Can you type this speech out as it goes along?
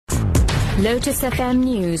Lotus FM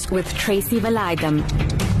News with TRACY VALAYDHAM.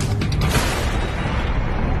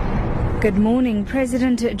 Good morning.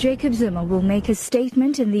 President Jacob Zuma will make a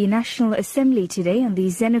statement in the National Assembly today on the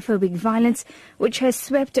xenophobic violence which has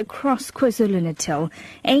swept across KwaZulu Natal.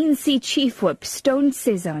 ANC Chief Whip Stone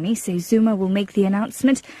Cezani says Zuma will make the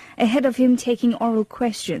announcement ahead of him taking oral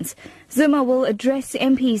questions. Zuma will address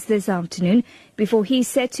MPs this afternoon before he's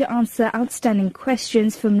set to answer outstanding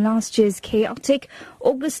questions from last year's chaotic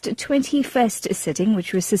August 21st sitting,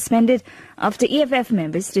 which was suspended after EFF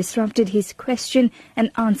members disrupted his question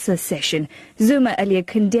and answer session. Zuma earlier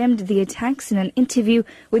condemned the attacks in an interview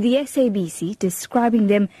with the SABC, describing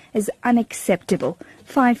them as unacceptable.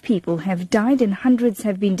 5 people have died and hundreds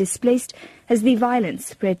have been displaced as the violence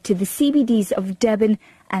spread to the CBDs of Durban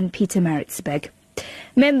and Pietermaritzburg.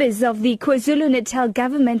 Members of the KwaZulu Natal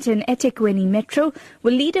government and eThekwini Metro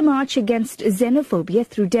will lead a march against xenophobia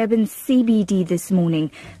through Durban's CBD this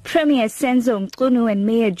morning. Premier Senzo Mchunu and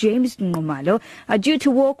Mayor James Nqumalo are due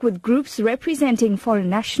to walk with groups representing foreign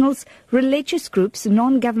nationals, religious groups,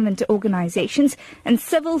 non-government organizations and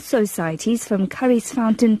civil societies from Curry's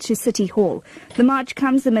Fountain to City Hall. The march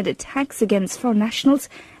comes amid attacks against foreign nationals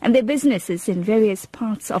and their businesses in various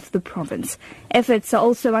parts of the province. Efforts are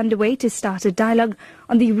also underway to start a dialogue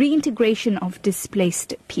on the reintegration of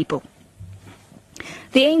displaced people.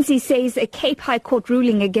 The ANC says a Cape High Court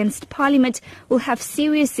ruling against Parliament will have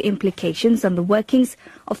serious implications on the workings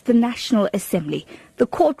of the National Assembly. The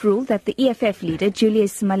court ruled that the EFF leader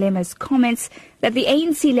Julius Malema's comments that the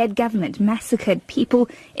ANC-led government massacred people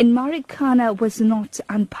in Marikana was not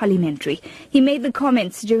unparliamentary. He made the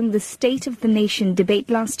comments during the State of the Nation debate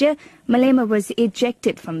last year. Malema was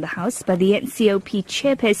ejected from the House by the NCOP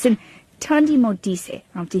chairperson Thandi Modise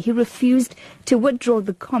after he refused to withdraw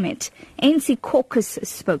the comment. ANC caucus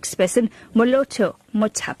spokesperson Moloto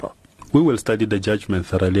Motapo. We will study the judgment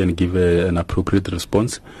thoroughly and give an appropriate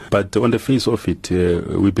response. But on the face of it,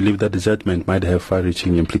 we believe that the judgment might have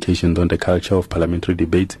far-reaching implications on the culture of parliamentary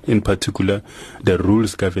debate, in particular the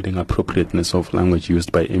rules governing appropriateness of language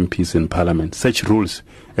used by MPs in Parliament. Such rules,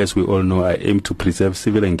 as we all know, are aimed to preserve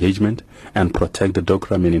civil engagement and protect the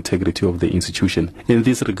decorum and integrity of the institution. In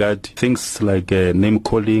this regard, things like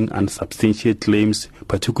name-calling, unsubstantiated claims,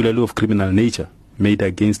 particularly of criminal nature, made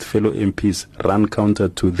against fellow MPs run counter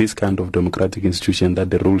to this kind of democratic institution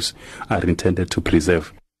that the rules are intended to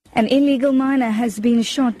preserve. An illegal miner has been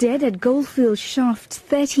shot dead at Goldfield Shaft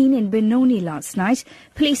 13 in Benoni last night.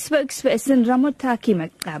 Police spokesperson Ramotaki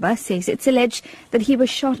Makaba says it's alleged that he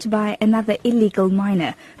was shot by another illegal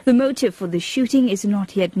miner. The motive for the shooting is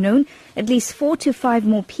not yet known. At least 4 to 5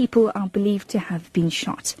 more people are believed to have been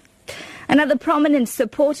shot. Another prominent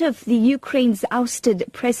supporter of the Ukraine's ousted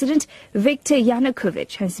president, Viktor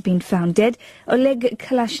Yanukovych, has been found dead. Oleg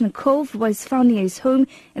Kalashnikov was found near his home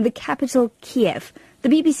in the capital, Kiev. The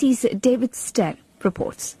BBC's David Stern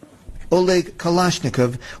reports. Oleg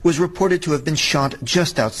Kalashnikov was reported to have been shot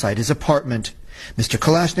just outside his apartment. Mr.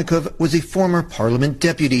 Kalashnikov was a former parliament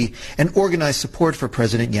deputy and organized support for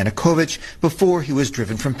President Yanukovych before he was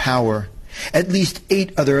driven from power. At least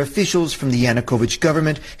 8 other officials from the Yanukovych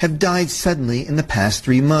government have died suddenly in the past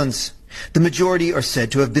 3 months. The majority are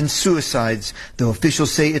said to have been suicides, though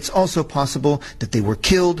officials say it's also possible that they were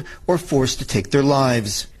killed or forced to take their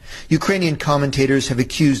lives. Ukrainian commentators have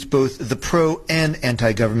accused both the pro- and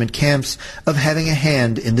anti-government camps of having a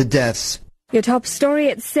hand in the deaths. Your top story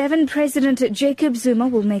at 7. President Jacob Zuma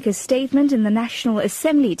will make a statement in the National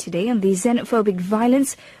Assembly today on the xenophobic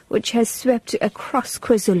violence which has swept across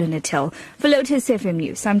KwaZulu Natal. For Lotus FM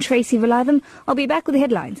News, I'm TRACY VALAYDHAM. I'll be back with the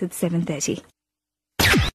headlines at 7:30.